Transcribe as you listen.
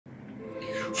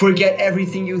Forget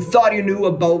everything you thought you knew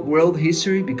about world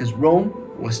history because Rome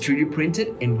was 3D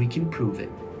printed and we can prove it.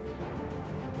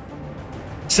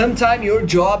 Sometime your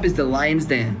job is the lion's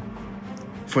den.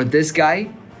 For this guy,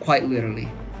 quite literally.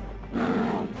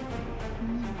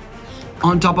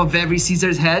 On top of every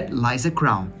Caesar's head lies a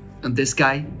crown, and this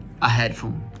guy, a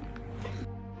headphone.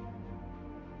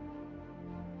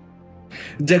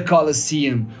 The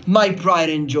Colosseum, my pride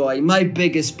and joy, my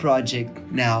biggest project,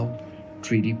 now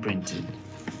 3D printed.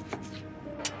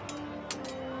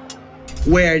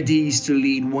 Wear these to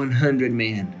lead 100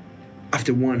 men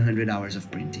after 100 hours of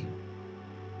printing.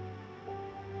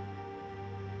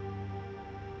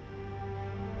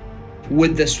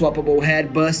 With the swappable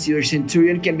head bust, your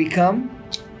centurion can become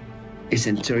a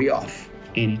centurion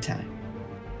anytime.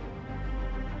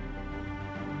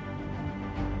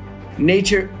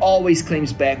 Nature always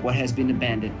claims back what has been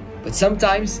abandoned, but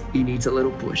sometimes it needs a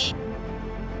little push.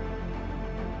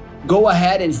 Go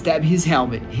ahead and stab his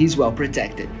helmet, he's well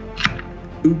protected.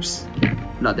 Oops,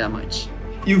 not that much.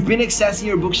 You've been accessing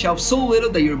your bookshelf so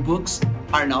little that your books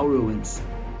are now ruins.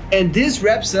 And this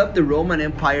wraps up the Roman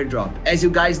Empire drop. As you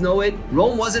guys know it,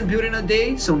 Rome wasn't built in a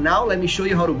day, so now let me show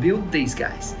you how to build these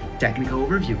guys. Technical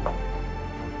overview.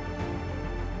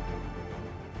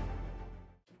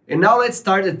 And now let's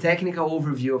start the technical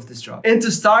overview of this drop. And to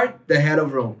start, the head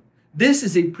of Rome. This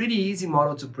is a pretty easy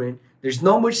model to print. There's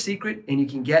no much secret and you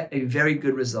can get a very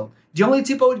good result. The only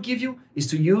tip I would give you is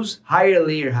to use higher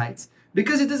layer heights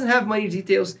because it doesn't have many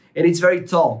details and it's very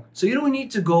tall. So you don't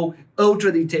need to go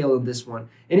ultra detailed on this one.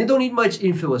 And you don't need much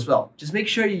infill as well. Just make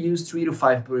sure you use 3 to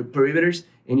 5 perimeters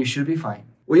and you should be fine.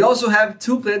 We also have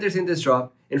 2 planters in this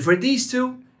drop. And for these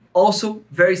two, also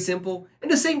very simple.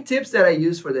 And the same tips that I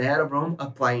use for the head of Rome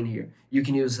apply in here. You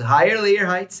can use higher layer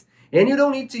heights and you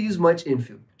don't need to use much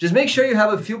infill. Just make sure you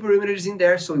have a few perimeters in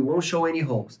there so it won't show any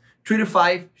holes. 3 to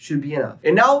 5 should be enough.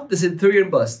 And now the centurion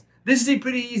bust. This is a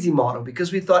pretty easy model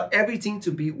because we thought everything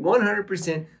to be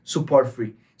 100% support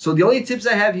free. So the only tips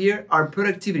I have here are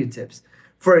productivity tips.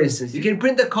 For instance, you can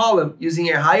print the column using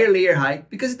a higher layer height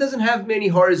because it doesn't have many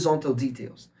horizontal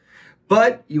details.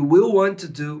 But you will want to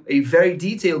do a very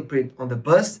detailed print on the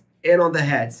bust and on the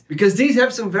heads because these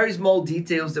have some very small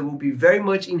details that will be very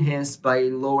much enhanced by a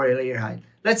lower layer height.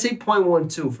 Let's say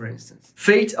 0.12 for instance.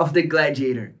 Fate of the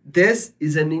Gladiator. This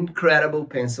is an incredible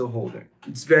pencil holder.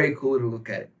 It's very cool to look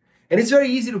at it. And it's very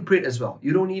easy to print as well.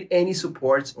 You don't need any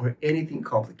supports or anything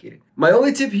complicated. My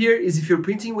only tip here is if you're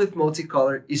printing with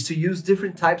multicolor is to use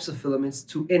different types of filaments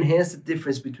to enhance the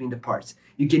difference between the parts.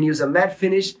 You can use a matte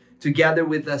finish together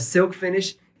with a silk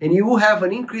finish and you will have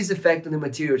an increased effect on the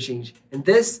material change. And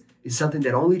this is something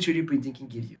that only 3D printing can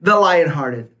give you. The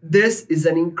Lionhearted. This is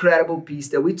an incredible piece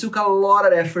that we took a lot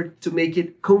of effort to make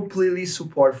it completely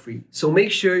support free. So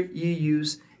make sure you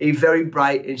use a very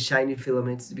bright and shiny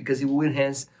filaments because it will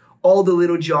enhance all the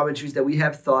little geometries that we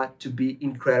have thought to be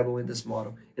incredible in this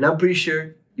model. And I'm pretty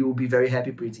sure you will be very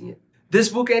happy printing it. This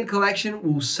bookend collection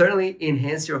will certainly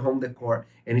enhance your home decor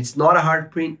and it's not a hard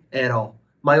print at all.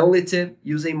 My only tip,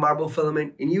 use a marble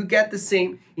filament and you get the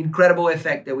same incredible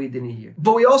effect that we did in here.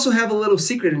 But we also have a little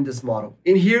secret in this model.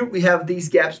 In here, we have these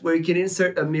gaps where you can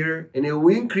insert a mirror and it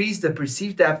will increase the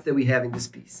perceived depth that we have in this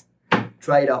piece.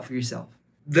 Try it out for yourself.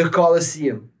 The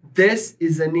Colosseum. This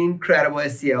is an incredible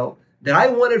STL that I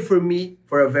wanted for me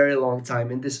for a very long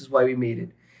time and this is why we made it.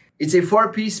 It's a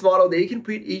 4-piece model that you can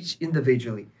print each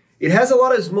individually. It has a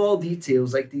lot of small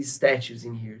details like these statues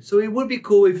in here. So it would be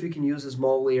cool if you can use a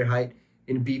small layer height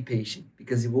and be patient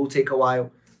because it will take a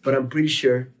while, but I'm pretty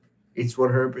sure it's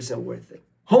 100% worth it.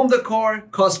 Home decor,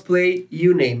 cosplay,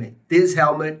 you name it. This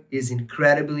helmet is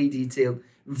incredibly detailed,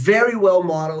 very well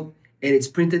modeled, and it's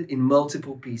printed in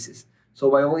multiple pieces.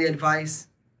 So my only advice,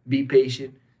 be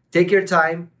patient, take your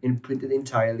time and print it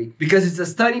entirely because it's a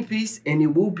stunning piece and it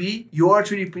will be your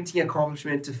 3D printing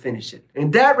accomplishment to finish it.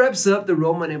 And that wraps up the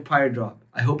Roman Empire drop.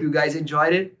 I hope you guys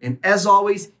enjoyed it. And as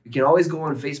always, you can always go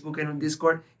on Facebook and on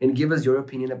Discord and give us your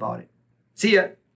opinion about it. See ya!